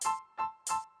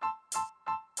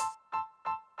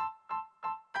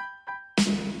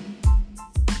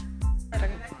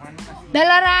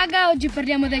Bella raga, oggi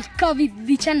parliamo del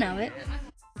Covid-19.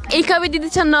 Il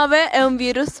Covid-19 è un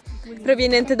virus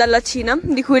proveniente dalla Cina,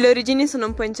 di cui le origini sono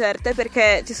un po' incerte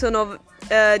perché ci sono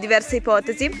diverse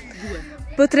ipotesi.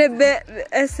 Potrebbe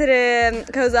essere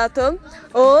causato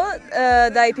o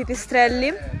dai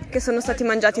pipistrelli che sono stati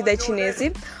mangiati dai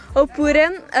cinesi,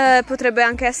 oppure potrebbe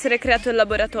anche essere creato in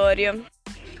laboratorio.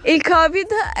 Il Covid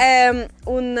è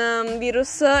un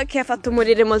virus che ha fatto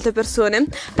morire molte persone,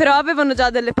 però avevano già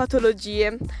delle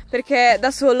patologie, perché da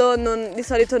solo di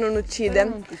solito non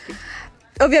uccide.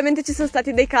 Ovviamente ci sono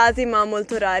stati dei casi, ma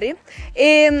molto rari,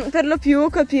 e per lo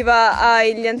più colpiva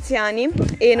agli anziani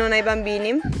e non ai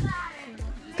bambini.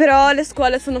 Però le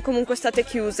scuole sono comunque state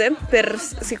chiuse per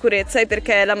sicurezza e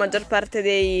perché la maggior parte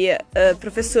dei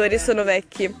professori sono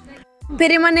vecchi. Per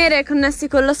rimanere connessi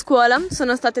con la scuola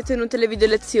sono state tenute le video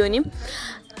lezioni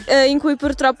in cui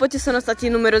purtroppo ci sono stati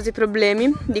numerosi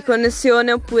problemi di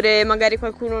connessione, oppure magari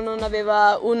qualcuno non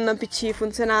aveva un PC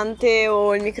funzionante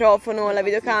o il microfono o la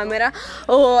videocamera,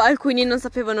 o alcuni non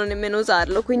sapevano nemmeno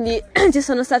usarlo, quindi ci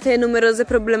sono state numerose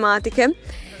problematiche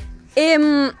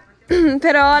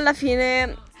però alla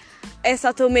fine è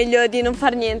stato meglio di non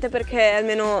far niente, perché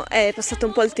almeno è passato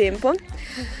un po' il tempo.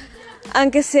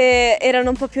 Anche se erano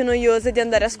un po' più noiose di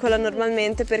andare a scuola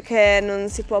normalmente, perché non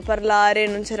si può parlare,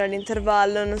 non c'era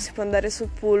l'intervallo, non si può andare sul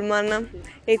pullman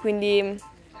e quindi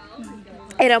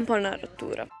era un po' una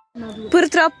rottura.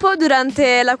 Purtroppo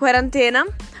durante la quarantena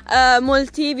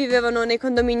molti vivevano nei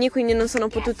condomini, quindi non sono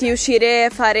potuti uscire e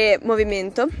fare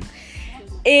movimento,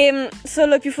 e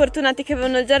solo i più fortunati che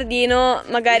avevano il giardino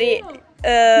magari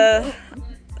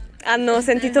hanno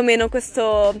sentito meno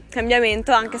questo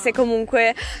cambiamento, anche se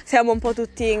comunque siamo un po'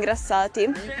 tutti ingrassati.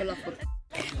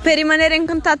 Per rimanere in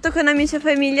contatto con amici e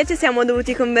famiglia ci siamo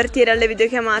dovuti convertire alle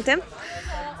videochiamate,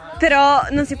 però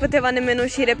non si poteva nemmeno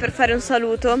uscire per fare un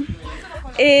saluto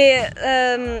e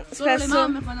spesso... Solo le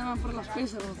mamme quando andavano a fare la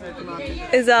spesa erano fortunate.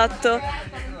 Esatto,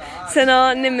 se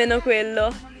no nemmeno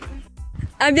quello.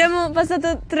 Abbiamo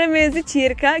passato 3 mesi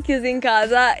circa chiusi in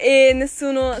casa e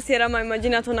nessuno si era mai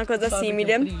immaginato una cosa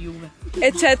simile,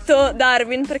 eccetto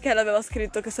Darwin, perché l'aveva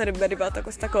scritto che sarebbe arrivata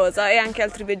questa cosa, e anche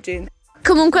altri veggenti.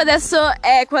 Comunque adesso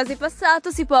è quasi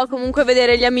passato, si può comunque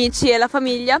vedere gli amici e la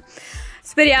famiglia.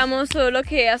 Speriamo solo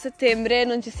che a settembre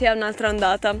non ci sia un'altra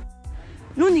ondata.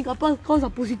 L'unica cosa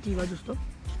positiva, giusto?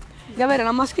 Di avere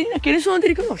una mascherina che nessuno ti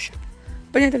riconosce.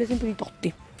 Prendete l'esempio di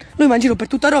Totti. Lui va in giro per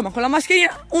tutta Roma con la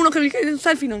mascherina, uno che gli chiede un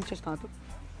selfie non c'è stato.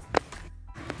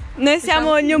 Noi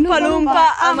siamo gli Umpa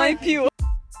lumpa a mai più.